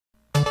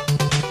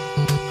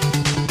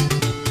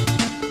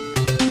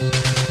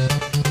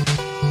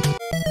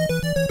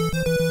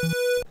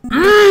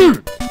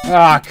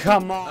Ah,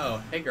 come on.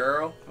 Oh, hey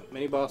girl.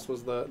 Mini boss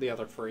was the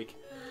other freak.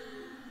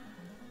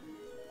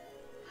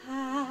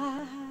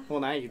 Well,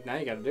 now you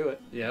gotta do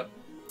it. Yep.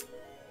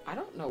 I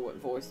don't know what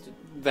voice to...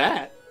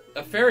 That.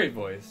 A fairy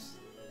voice.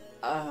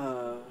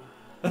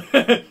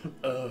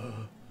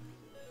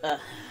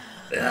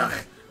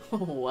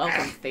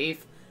 Welcome,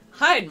 thief.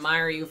 I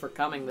admire you for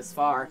coming this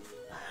far.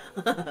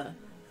 Oh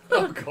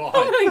I'm god.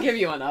 gonna give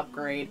you an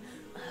upgrade.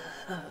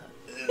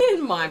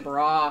 In my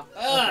bra.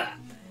 I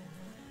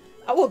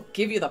will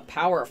give you the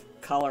power of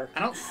color. I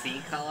don't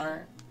see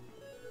color.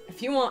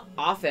 If you want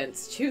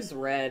offense, choose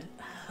red.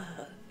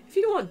 If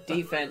you want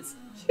defense,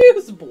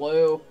 choose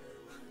blue.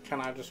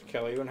 Can I just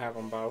kill you and have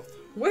them both?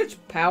 Which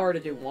power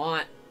did you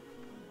want?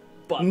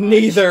 But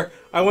Neither.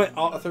 I went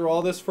through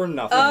all this for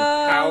nothing.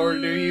 Power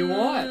do you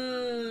want?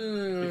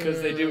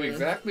 Because they do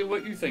exactly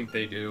what you think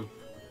they do.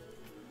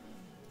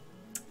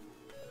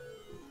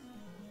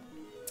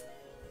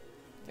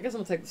 I guess I'm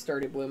gonna take the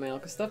sturdy blue mail,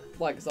 because stuff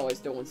like is always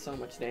doing so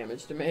much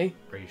damage to me.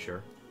 Are you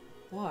sure?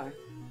 Why?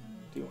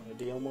 Do you want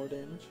to deal more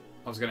damage?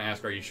 I was gonna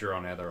ask, are you sure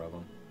on either of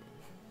them?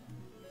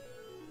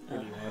 Or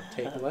do you want to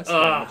take less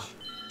damage?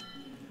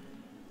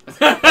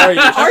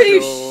 Are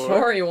you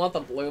sure you want the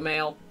blue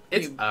mail?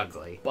 It's you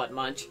ugly. butt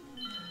munch.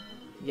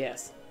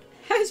 Yes.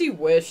 As you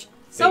wish,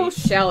 so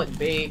shall it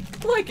be.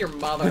 Like your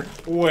mother.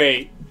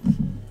 Wait.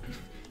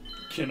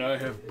 Can I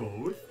have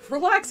both?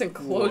 Relax and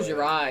close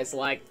your eyes,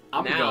 like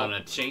I'm now.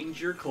 gonna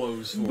change your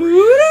clothes for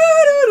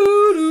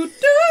you.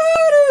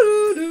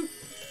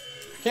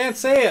 Can't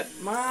say it.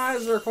 My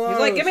eyes are closed. He's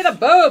like, give me the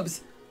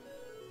boobs.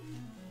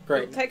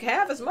 Great. You'll take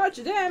half as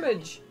much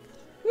damage.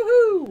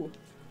 Woohoo!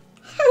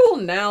 I will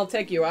now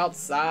take you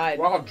outside.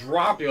 Well, I'll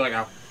drop you like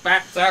a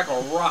fat sack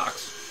of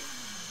rocks.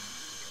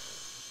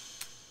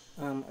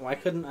 Why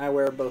couldn't I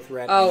wear both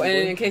red Oh, and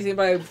and blue? in case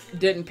anybody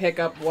didn't pick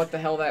up what the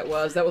hell that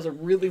was a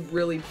really,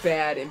 really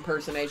bad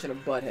impersonation of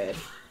Butthead.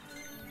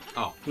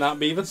 Oh. Not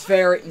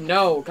Beavis?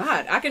 No,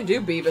 God, I can do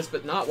Beavis,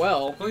 but not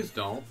well. Please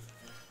don't.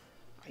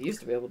 I used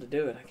to be able to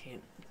do it. I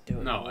can't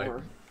do it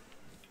anymore.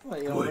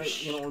 What, you don't want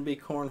to be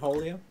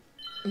Cornholio?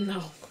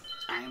 No.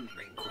 I am the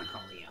great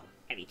Cornholio.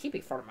 I be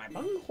keeping for my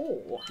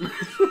bunghole.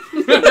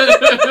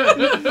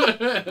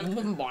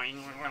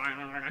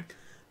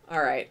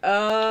 Alright,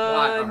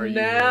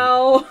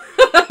 now...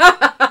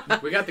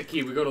 We got the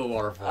key, we go to the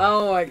waterfall.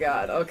 Oh my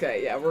god,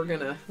 okay, yeah, we're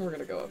gonna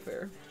go up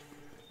there.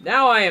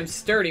 Now I am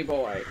Sturdy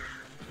Boy.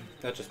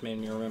 That just made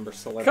me remember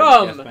Celebrity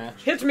Come! Deathmatch.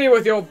 Hit me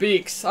with your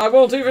beaks! I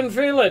won't even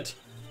feel it!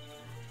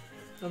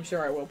 I'm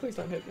sure I will, please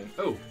don't hit me.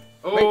 Oh.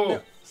 Wait,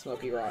 no.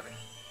 Smoky Rock.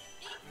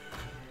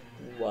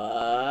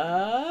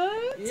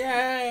 What?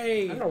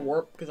 Yay! I'm gonna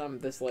warp because I'm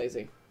this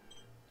lazy.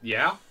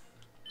 Yeah?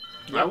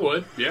 I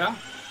would, yeah.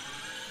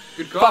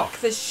 Good call. Fuck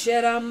this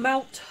shit, I'm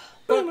out.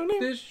 Fuck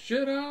this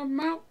shit, I'm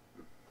out.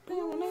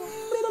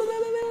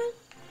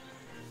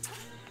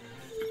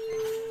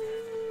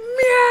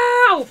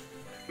 Meow!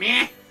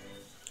 Meh.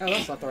 Oh,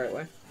 that's not the right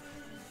way.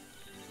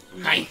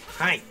 Hi.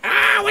 Hi.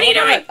 Ah, what are you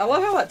doing? I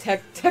love how that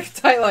tech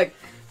like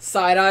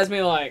side eyes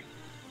me like.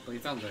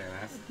 Please don't do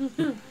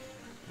that.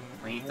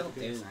 Please don't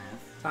do that.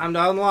 Time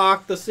to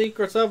unlock the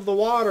secrets of the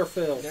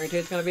waterfield. Guarantee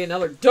it's gonna be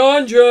another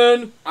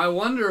dungeon. I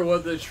wonder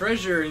what the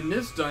treasure in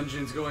this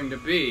dungeon's going to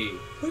be.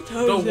 What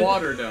time is The it?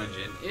 water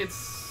dungeon. It's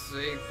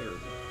 8:30.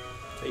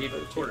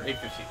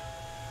 8:15.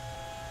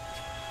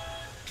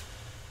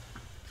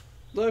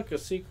 Look, a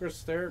secret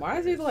stair. Why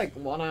is he like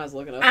one eye's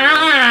looking up?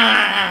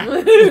 Ah!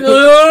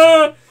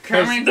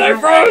 Coming they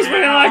froze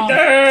me like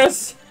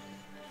this.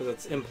 Because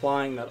it's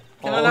implying that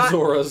Can all I not-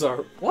 Zoras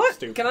are What?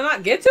 stupid. Can I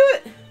not get to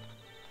it?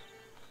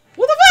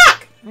 What the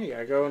fuck? You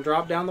gotta go and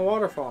drop down the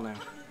waterfall now.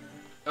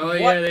 Oh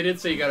yeah, What? they did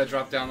say you gotta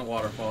drop down the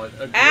waterfall.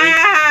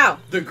 Ow!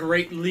 The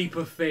great leap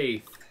of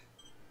faith.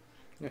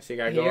 Yes, you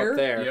gotta go Here? up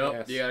there. Yep,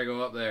 Yes. you gotta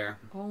go up there.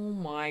 Oh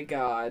my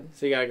god.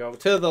 So you gotta go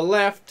to the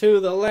left,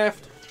 to the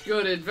left.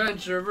 Good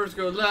adventure, first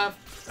go left.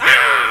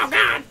 Oh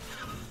god!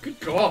 Good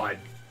god.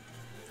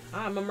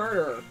 I'm a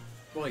murderer.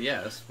 Well,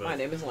 yes, but My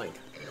name is Link.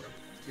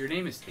 your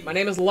name is Steve. My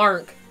name is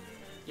Lurk.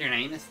 Your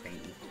name is Steve.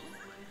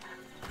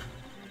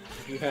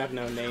 You have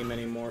no name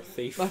anymore,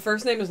 thief. My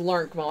first name is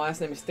Lurk. My last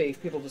name is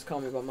Thief. People just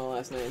call me by my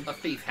last name. A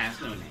thief has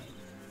no name.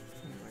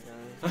 Oh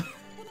my god.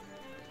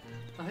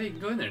 Oh, hey, you can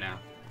go in there now.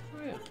 Oh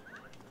yeah.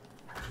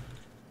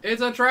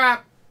 It's a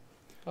trap!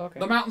 Okay.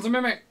 The mountain's a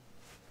mimic!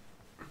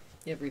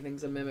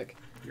 Everything's a mimic.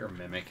 You're a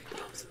mimic.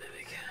 It's a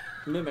mimic.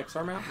 Mimics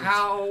our mountains.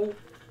 How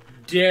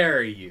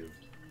dare you?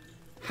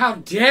 How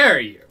dare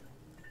you?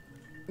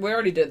 We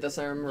already did this.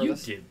 I remember You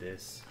this. did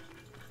this.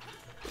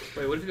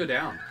 Wait, what if you go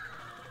down?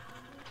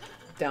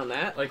 Down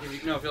that. Like, if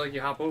you, no, I feel like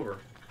you hop over.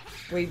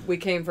 We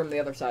came from the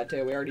other side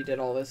too. We already did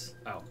all this.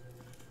 Oh.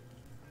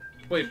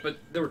 Wait, but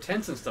there were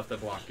tents and stuff that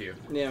blocked you.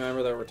 Yeah,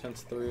 remember there were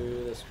tents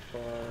through this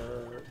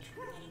part.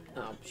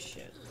 Oh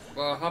shit.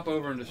 Well, hop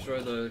over and destroy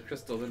the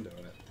crystal window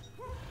in it.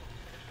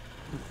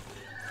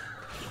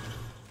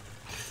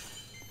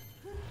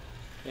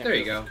 Yeah, There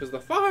you go. Because the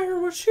fire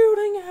was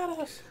shooting at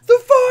us. The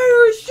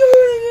fire is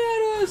shooting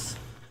at us!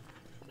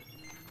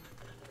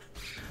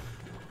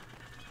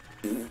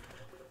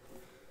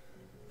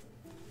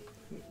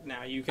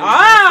 you can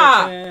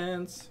Ah!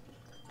 chance.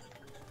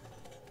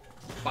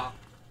 Bop,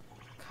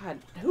 God,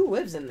 who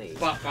lives in these?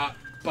 bop, bop,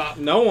 bop.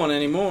 No one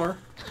anymore.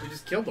 You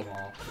just killed them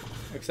all.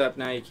 Except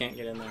now you can't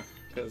get in there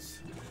because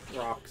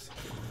rocks.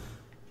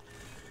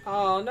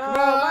 Oh no,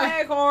 Bye.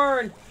 my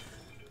acorn!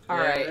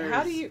 Alright, Yeah,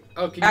 how do you...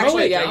 Oh, can you Actually,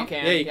 actually yeah, you jump?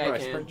 can. Yeah, you Yeah, can. you probably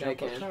can. sprint, Yeah, you jump,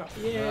 can. hook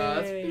shot.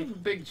 That's a Yay.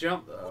 big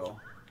jump, though.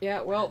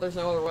 Yeah, well, there's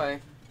no other way.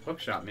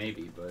 Hookshot,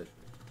 maybe, but...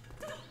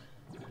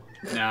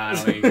 Nah, I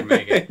don't think you can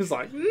make it. He's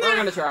like, We're nah.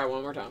 gonna try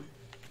one more time.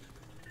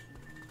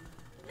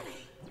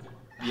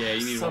 Yeah,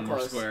 you need So one more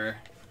close. square.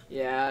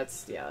 Yeah,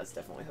 it's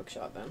definitely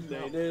hookshot then.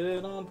 They did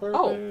it on purpose.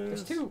 Oh,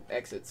 there's 2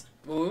 exits.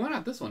 Well, we went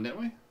out this one, didn't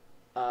we?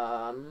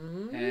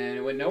 And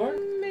it went nowhere?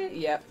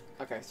 Yep.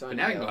 Okay, so I But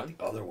know now you the can go other out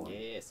the other one.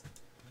 Yes.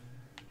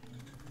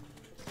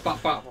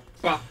 Bop, bop,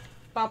 bop.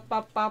 Bop,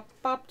 bop, bop,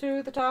 bop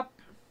to the top.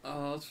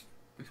 Oh, let's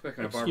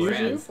expecting a Excuse Barbara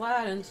you? Ann.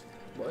 Slidings.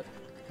 What?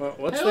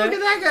 What's Hey, that? look at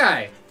that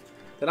guy!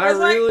 Did I was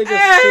like, really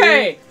just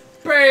hey!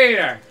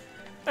 Peter!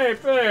 Hey,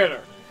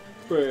 Peter!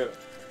 see?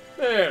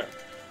 Peter!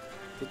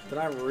 Did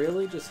I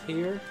really just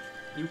hear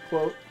you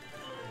quote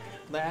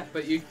that?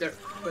 But you... But...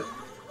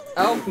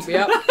 Oh,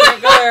 yep.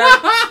 Can't go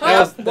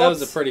there. That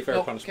was a pretty fair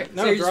Oh, punishment. okay.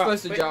 No, So you're drop.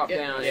 supposed to Wait, drop yeah,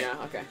 down, yeah.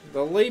 yeah, okay.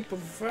 The leap of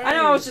faith. I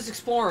know, I was just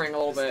exploring a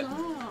little bit.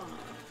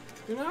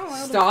 You're not allowed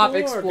to Stop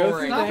explore. Go through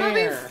exploring. Not having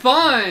there.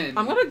 fun!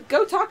 I'm gonna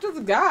go talk to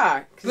the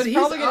guy. 'Cause But he's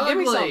probably gonna give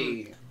me something.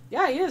 ugly!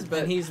 Yeah, he is,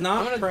 but And he's I'm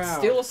not gonna proud.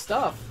 steal his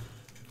stuff.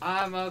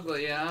 I'm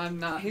ugly, and I'm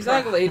not He's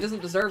proud. ugly. He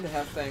doesn't deserve to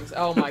have things.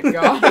 Oh my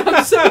god,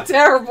 I'm so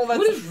terrible. That's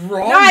What is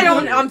wrong no, I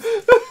with don't.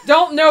 you?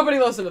 Don't nobody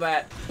listen to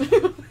that.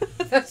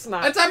 That's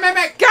not. That's a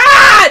mimic!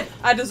 God!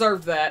 I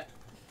deserved that.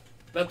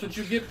 That's what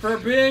you get for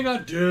being a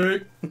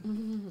dick!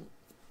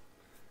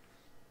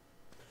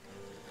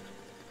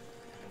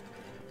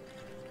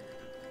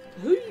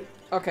 Who? You,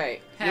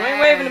 okay, you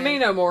ain't waving to me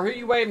no more. Who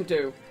you waving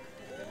to?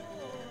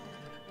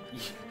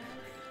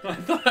 I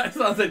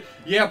thought like,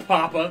 yeah,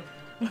 Papa.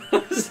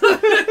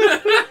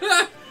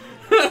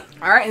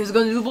 All right, who's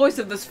gonna do the voice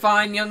of this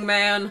fine young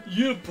man?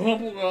 Yeah,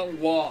 Papa got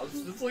lost.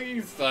 Just like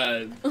you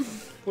said.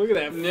 Look at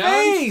that Now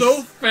I'm face.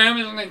 so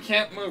famished and I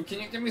can't move. Can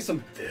you give me some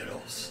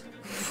fiddles?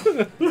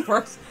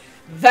 First,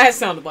 that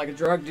sounded like a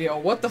drug deal.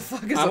 What the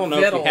fuck is I don't a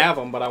know fiddle? if you have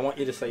them, but I want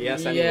you to say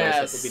yes anyway,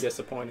 Yes. so they'll be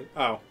disappointed.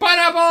 Oh.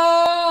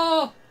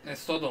 Pineapple! It's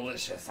so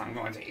delicious. I'm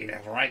going to eat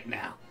it right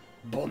now.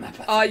 Bon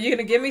appetit. You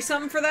gonna give me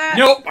something for that?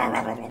 Nope.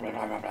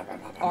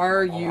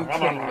 Are you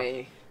kidding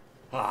me?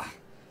 Ah,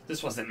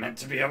 this wasn't meant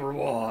to be a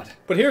reward.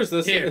 But here's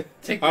this. Here,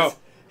 take Oh.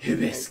 this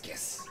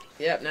hibiscus.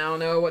 Yep, now I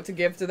know what to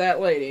give to that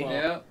lady. Well,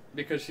 Yeah,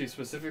 because she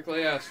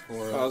specifically asked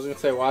for it. I was going to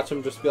say, watch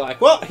him just be like,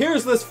 well,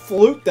 here's this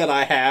flute that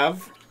I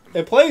have.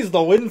 It plays the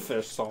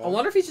Windfish song. I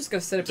wonder if he's just gonna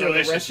sit up here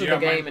the rest of the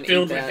game and eat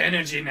filled with that.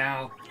 energy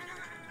now.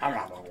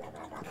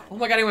 Oh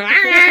my god, he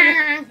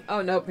went.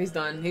 Oh nope, he's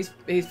done. He's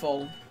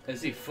full.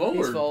 Is he full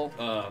He's or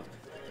full.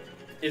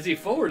 is he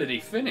full or did he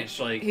finish?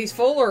 Like He's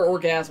full or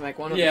orgasmic,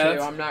 one of Yeah, the two.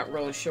 that's I'm not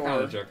really sure.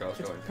 kind of the joke I was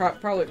It's going.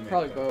 probably Let me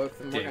go. both.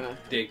 And Dig, we're gonna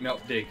dig, no,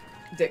 dig.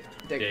 dig.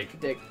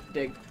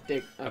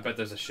 Dig. I bet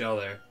there's a shell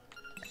there.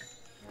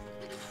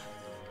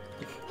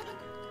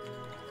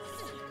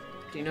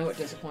 Do you know what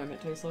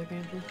disappointment tastes like,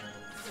 Andrew?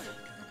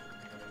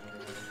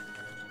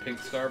 Pink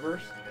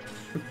Starburst.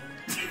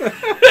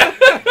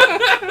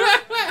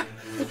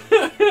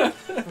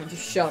 Oh,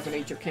 just shut up and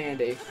eat your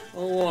candy. I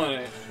want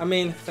it. I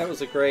mean, that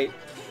was a great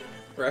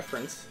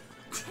reference.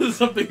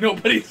 Something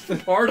nobody's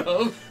part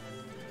of.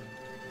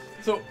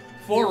 So,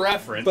 for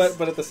reference,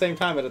 But at the same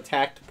time, it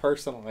attacked you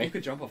personally.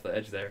 could jump off the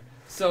edge there.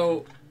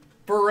 So,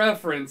 for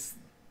reference,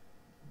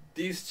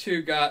 these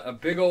two got a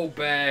big old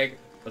bag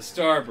of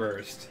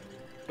Starburst,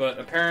 but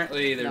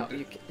apparently they're No,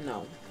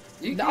 no.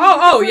 You can-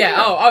 Oh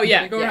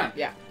yeah, Go around.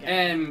 yeah.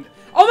 And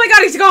Oh my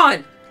god, he's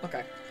gone.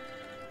 Okay.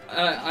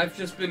 I've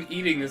just been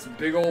eating this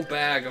big old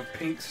bag of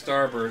pink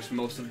Starburst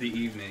most of the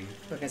evening.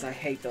 Because I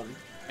hate them,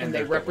 And and they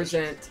they're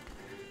represent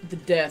the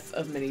death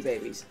of many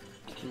babies.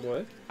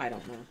 What? I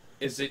don't know.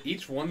 Is it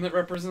each one that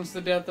represents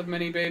the death of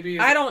many babies?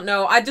 I don't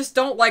know. I just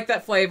don't like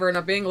that flavor, and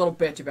I'm being a little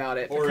bitch about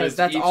it Or because is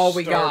that's each all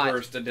we got.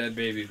 Starburst a dead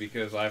baby?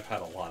 Because I've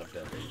had a lot of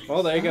dead babies.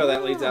 Well, there you go.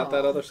 That leads out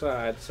that Oh. other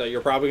side. So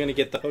you're probably going to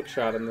get the hook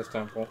shot in this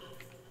temple.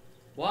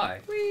 Why?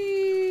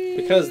 Whee!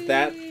 Because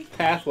that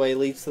pathway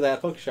leads to that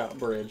hook shot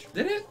bridge.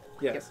 Did it?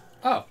 Yes.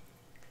 Oh.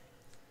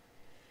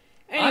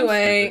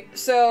 Anyway,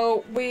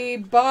 so we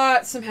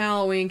bought some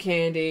Halloween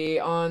candy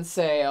on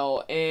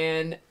sale,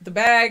 and the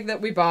bag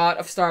that we bought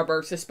of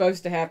Starburst is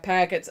supposed to have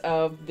packets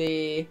of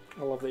the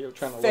I love that you're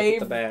trying to look at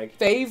the bag.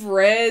 Fave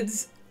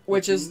Reds,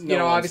 which is, No you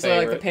know, one's obviously like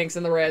the favorite. pinks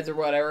and the reds or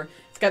whatever.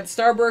 It's got the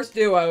Starburst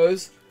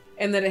Duos,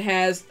 and then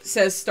it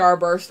says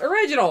Starburst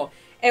Original.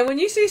 And when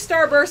you see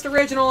Starburst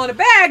Original in a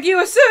bag,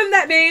 you assume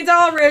that means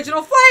all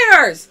original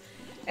flavors!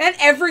 And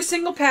every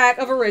single pack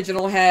of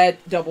Original had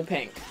double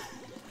pink.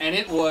 And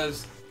it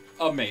was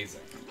amazing.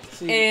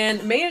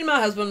 And me and my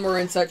husband were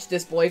in such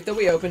disbelief that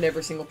we opened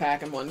every single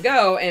pack in one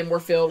go, and were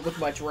filled with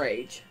much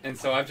rage. And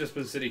so I've just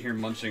been sitting here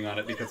munching on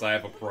it because I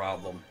have a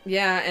problem.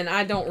 Yeah, and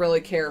I don't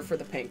really care for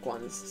the pink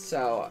ones,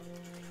 so...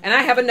 And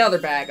I have another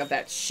bag of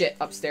that shit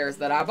upstairs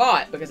that I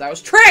bought because I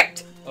was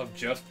tricked. Of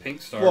just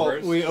pink Well,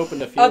 Starbursts. we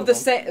opened a few Of of the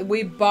them. same,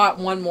 we bought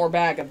one more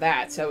bag of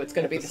that, so it's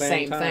going to be At the the same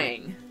same time.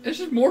 thing. It's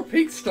just more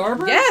pink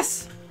Starbursts?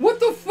 Yes. What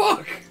the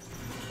fuck?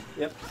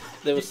 Yep.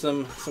 There was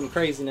some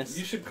craziness.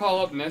 You should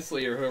call up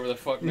Nestle or whoever the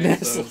fuck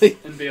makes Nestle. those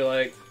and be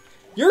like,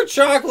 Your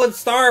chocolate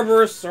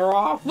Starbursts are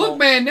awful. look,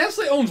 man,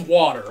 Nestle owns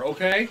water,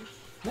 okay?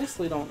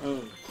 Nestle don't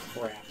own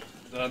crap.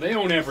 They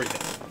own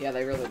everything. Yeah,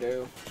 they really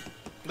do.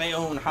 They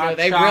own No, hot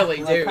they chocolate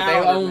really do. They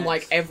powder own mix.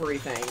 like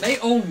everything. They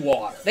own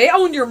water. They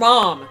own your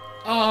mom.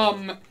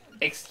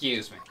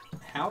 Excuse me.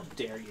 How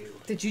dare you?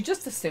 Did you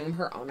just assume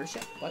her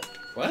ownership? What?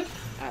 What?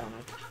 I don't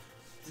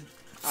know.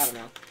 I don't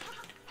know.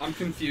 I'm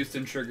confused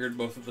and triggered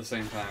both at the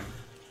same time.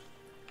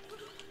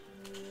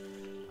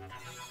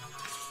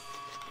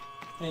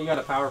 Hey, you got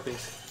a power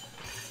piece.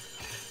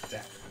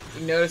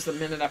 You notice the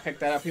minute I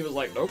picked that up, he was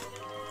like, nope.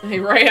 He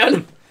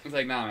ran. He's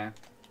like, nah, man.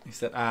 He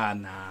said,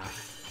 nah.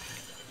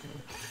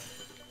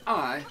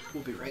 I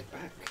will be right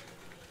back.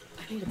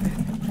 I need a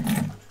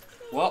bag.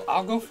 Well,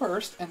 I'll go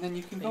first, and then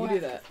you can You do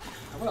that.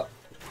 I will.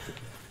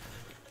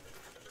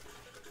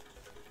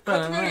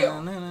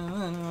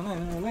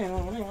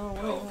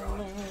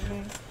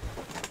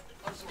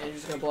 And you're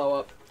just gonna blow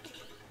up.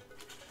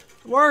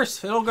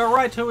 Worse, it'll go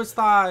right to his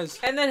thighs.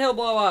 And then he'll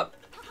blow up.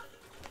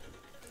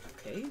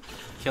 Okay.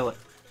 Kill it.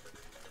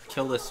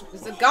 Kill this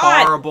It's a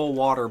god! horrible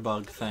water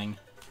bug thing.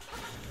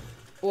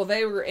 Well,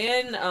 they were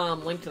in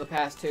Link to the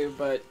Past too,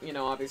 but, you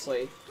know,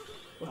 obviously,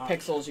 with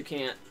pixels you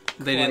can't.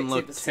 They quite didn't see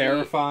look the same-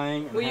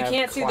 terrifying. and Well, you have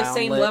can't see the clown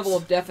same lips. level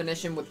of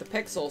definition with the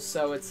pixels,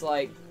 so it's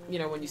like, you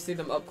know, when you see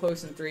them up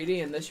close in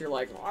 3D, and this you're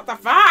like, what the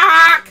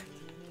fuck?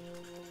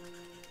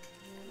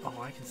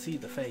 Oh, I can see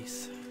the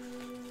face.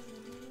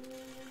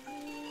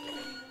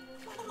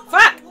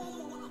 Fuck!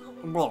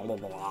 Blah, blah,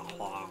 blah,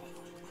 blah.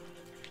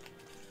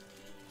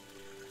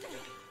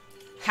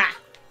 Ha!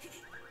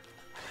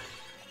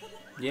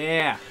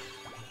 Yeah.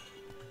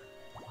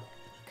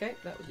 Okay,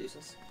 that was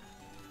useless.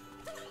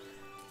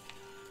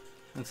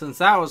 And since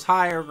that was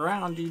higher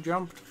ground, you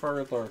jumped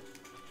further.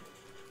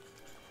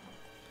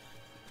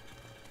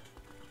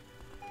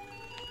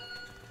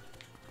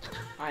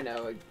 I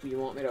know, you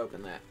want me to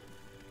open that.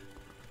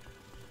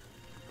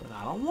 But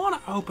I don't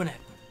want to open it.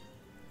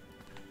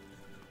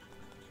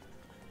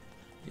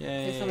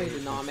 If somebody Yay.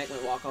 did not make me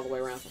walk all the way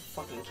around for a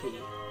fucking key.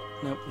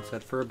 Nope, it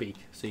said for a beak,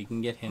 so you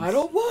can get hints. I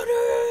don't want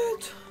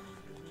it!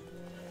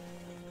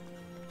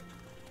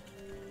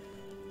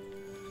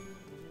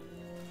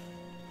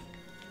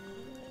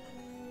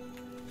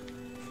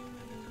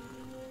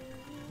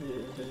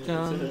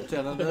 Dun,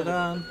 dun, dun,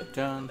 dun,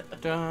 dun,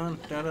 dun, dun,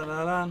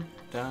 dun,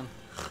 dun,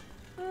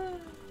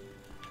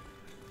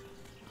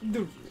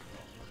 dun.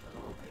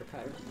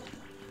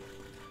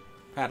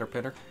 Patter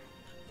pitter.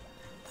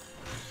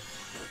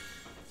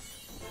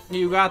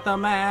 You got the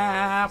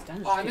map.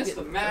 Oh, I missed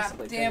the map.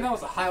 Damn, that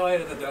was a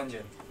highlight of the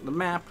dungeon. The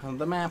map.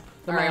 The map.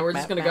 The Alright, map, we're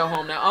just map, gonna go map.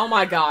 home now. Oh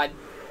my god.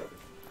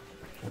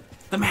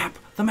 The map.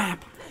 The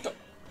map.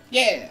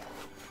 Yeah.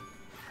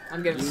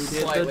 I'm getting You did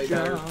slightly the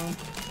better. job.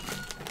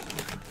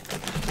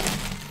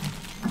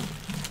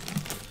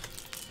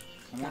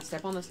 Can I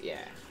step on this? Yeah.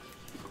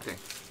 Okay.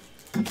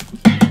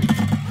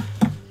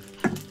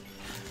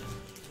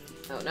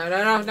 Oh,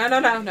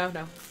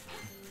 no.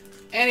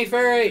 Annie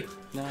Fairy.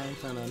 No.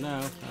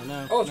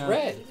 Oh, it's no.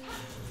 red.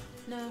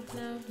 No.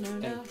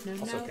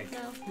 also pink.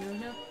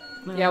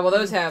 No. Yeah, well,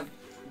 those have,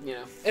 you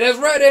know, It has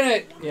red in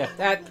it. Yeah.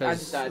 that, I Because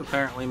just died.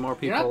 apparently more You're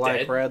people not like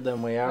dead. red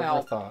than we ever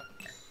Well. thought.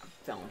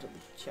 Fell into the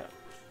shut up.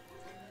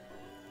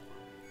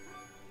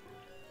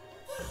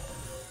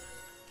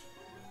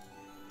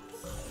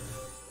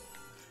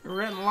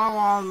 You're getting low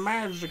on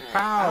magic Alright,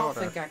 powder. I don't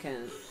think I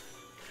can.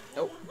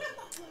 Nope.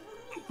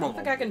 I don't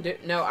think I can do.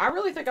 No, I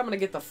really think I'm gonna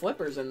get the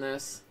flippers in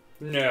this.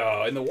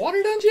 No, in the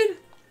water dungeon?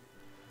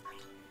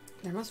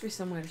 There must be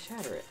some way to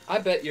shatter it. I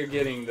bet you're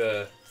getting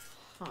the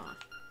Huh.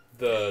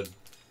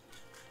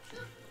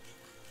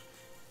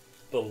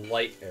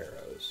 light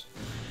arrows.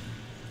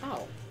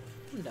 Oh.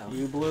 I'm dumb.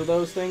 You blew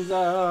those things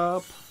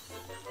up.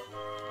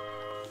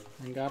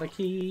 And got a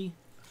key.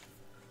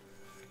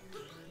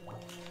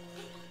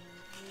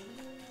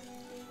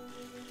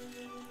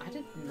 I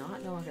did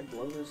not know I could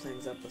blow those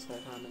things up this whole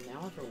time, and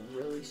now I feel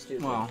really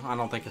stupid. Well, I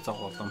don't think it's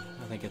all of them.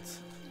 I think it's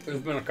There's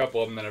been a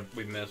couple of them that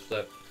we missed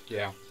that,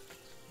 yeah.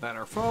 that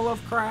are full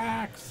of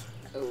cracks.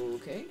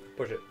 Okay.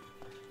 Push it.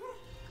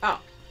 Oh.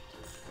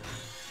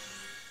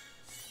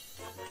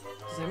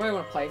 Does anybody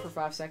want to play for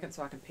 5 seconds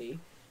so I can pee?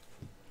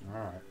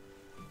 Alright.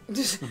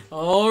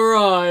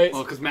 Alright.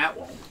 Well, because Matt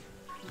won't.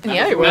 Yeah, he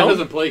Matt will.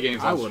 doesn't play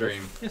games I on would've.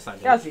 stream. Yes, I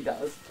did. Yes, he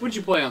does. What'd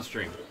you play on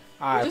stream?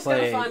 I We're just gonna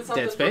played find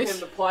something Dead for him Space,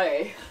 to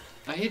play.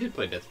 Oh, he did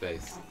play Dead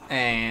Space.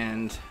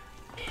 and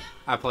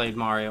I played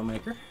Mario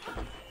Maker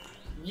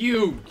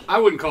I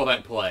wouldn't call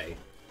that play.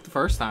 the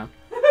first time,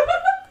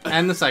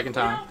 and the second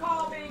time, Don't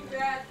call me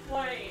that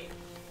play.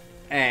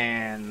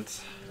 and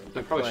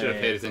I probably should have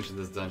played- paid attention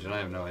to this dungeon. I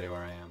have no idea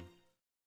where I am.